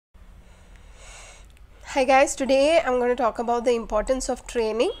Hi guys, today I'm going to talk about the importance of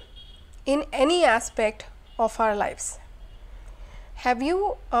training in any aspect of our lives. Can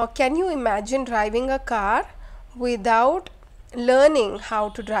you imagine driving a car without learning how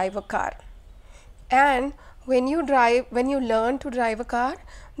to drive a car? And when you learn to drive a car,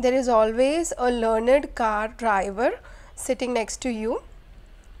 there is always a learned car driver sitting next to you,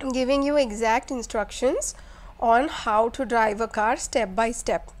 giving you exact instructions on how to drive a car step by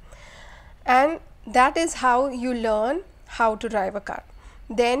step. And that is how you learn how to drive a car.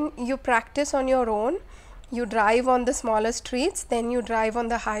 Then you practice on your own, you drive on the smaller streets, then you drive on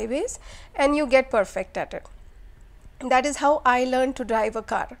the highways, and you get perfect at it. That is how I learned to drive a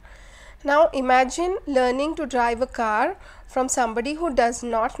car. Now imagine learning to drive a car from somebody who does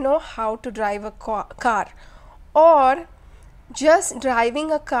not know how to drive a car, or just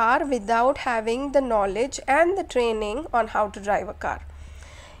driving a car without having the knowledge and the training on how to drive a car.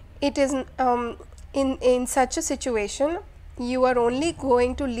 It is in such a situation, you are only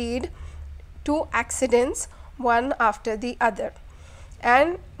going to lead to accidents one after the other.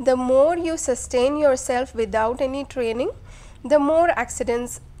 And the more you sustain yourself without any training, the more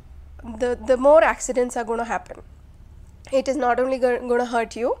accidents are going to happen. It is not only going to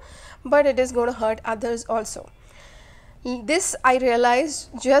hurt you, but it is going to hurt others also. This I realized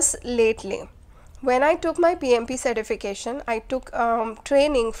just lately. When I took my PMP certification, I took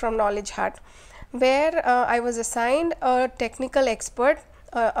training from Knowledge Hut, where I was assigned a technical expert,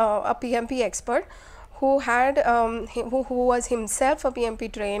 a PMP expert, who was himself a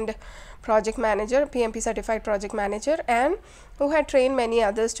PMP trained project manager, PMP certified project manager, and who had trained many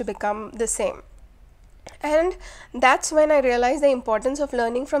others to become the same. And that's when I realized the importance of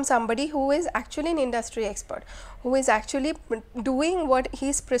learning from somebody who is actually an industry expert, who is actually doing what he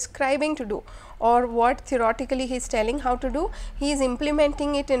is prescribing to do, or what theoretically he is telling how to do, he is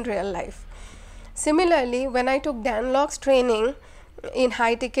implementing it in real life. Similarly, when I took Dan Lok's training in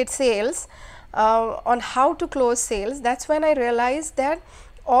high ticket sales on how to close sales, that's when I realized that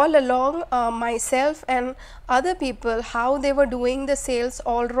all along myself and other people, how they were doing the sales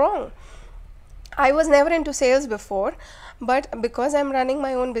all wrong. I was never into sales before, but because I'm running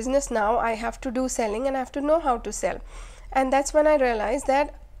my own business now, I have to do selling and I have to know how to sell. And that's when I realized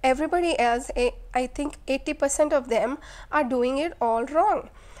that everybody else, I think 80% of them are doing it all wrong.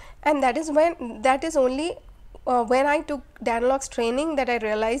 And that is only when I took Dan Lok's training that I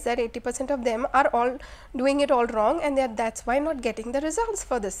realized that 80% of them are all doing it all wrong, and that's why not getting the results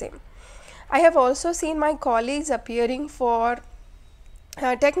for the same. I have also seen my colleagues appearing for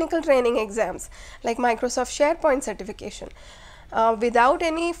technical training exams like Microsoft SharePoint certification. Without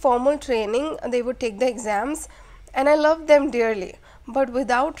any formal training, they would take the exams, and I love them dearly. But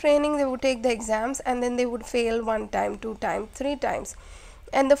without training, they would take the exams and then they would fail 1 time, 2 times, 3 times,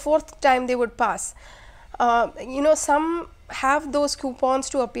 and the 4th time they would pass. Some have those coupons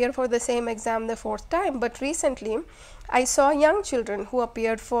to appear for the same exam the 4th time, but recently I saw young children who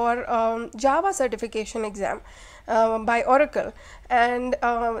appeared for Java certification exam by Oracle, and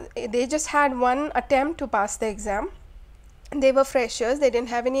they just had 1 attempt to pass the exam. They were freshers, they didn't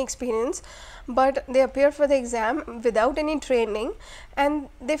have any experience, but they appeared for the exam without any training and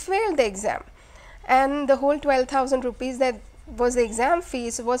they failed the exam, and the whole 12,000 rupees that was the exam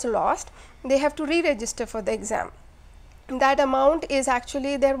fees was lost. They have to re-register for the exam. That amount is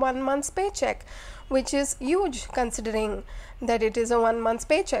actually their 1 month's paycheck, which is huge considering that it is a 1 month's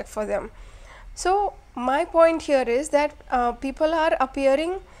paycheck for them. So my point here is that people are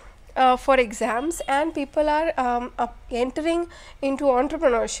appearing for exams, and people are entering into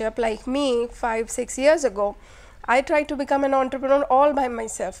entrepreneurship. Like me, 5-6 years ago, I tried to become an entrepreneur all by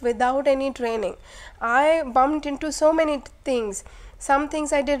myself without any training. I bumped into so many things. Some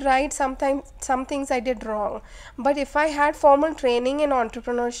things I did right, some things I did wrong. But if I had formal training in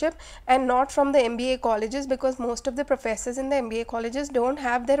entrepreneurship, and not from the MBA colleges, because most of the professors in the MBA colleges don't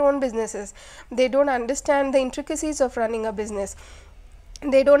have their own businesses. They don't understand the intricacies of running a business.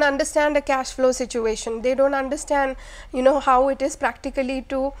 They don't understand a cash flow situation. They don't understand, how it is practically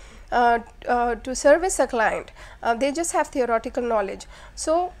to service a client. They just have theoretical knowledge.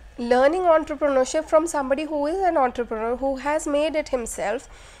 So learning entrepreneurship from somebody who is an entrepreneur, who has made it himself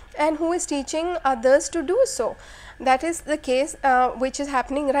and who is teaching others to do so. That is the case which is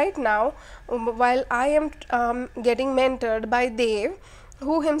happening right now while I am getting mentored by Dev,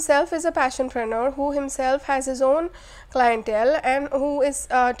 who himself is a passionpreneur, who himself has his own clientele, and who is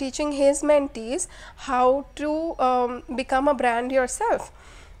teaching his mentees how to become a brand yourself.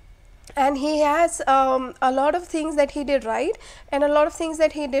 And he has a lot of things that he did right and a lot of things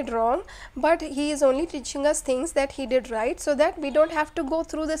that he did wrong, but he is only teaching us things that he did right so that we don't have to go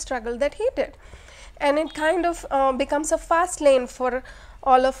through the struggle that he did. and it kind of becomes a fast lane for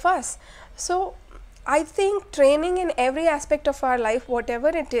all of us. So I think training in every aspect of our life, whatever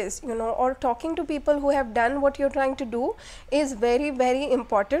it is, you know, or talking to people who have done what you're trying to do is very, very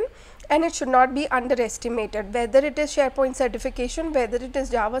important, and it should not be underestimated. Whether it is SharePoint certification, whether it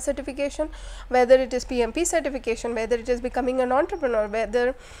is Java certification, whether it is PMP certification, whether it is becoming an entrepreneur,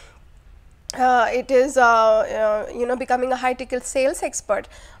 whether it is you know, becoming a high ticket sales expert,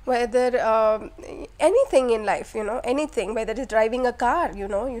 whether anything in life, you know, anything, whether it is driving a car, you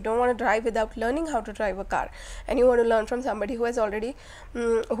know, you don't want to drive without learning how to drive a car, and you want to learn from somebody who has already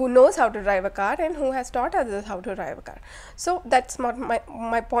who knows how to drive a car and who has taught others how to drive a car. So that's what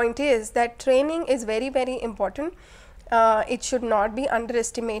my point is, that training is very, very important. It should not be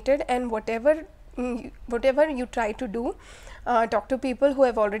underestimated, and whatever you try to do, talk to people who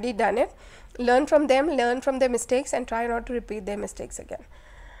have already done it, learn from them, learn from their mistakes, and try not to repeat their mistakes again.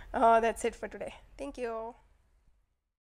 That's it for today. Thank you.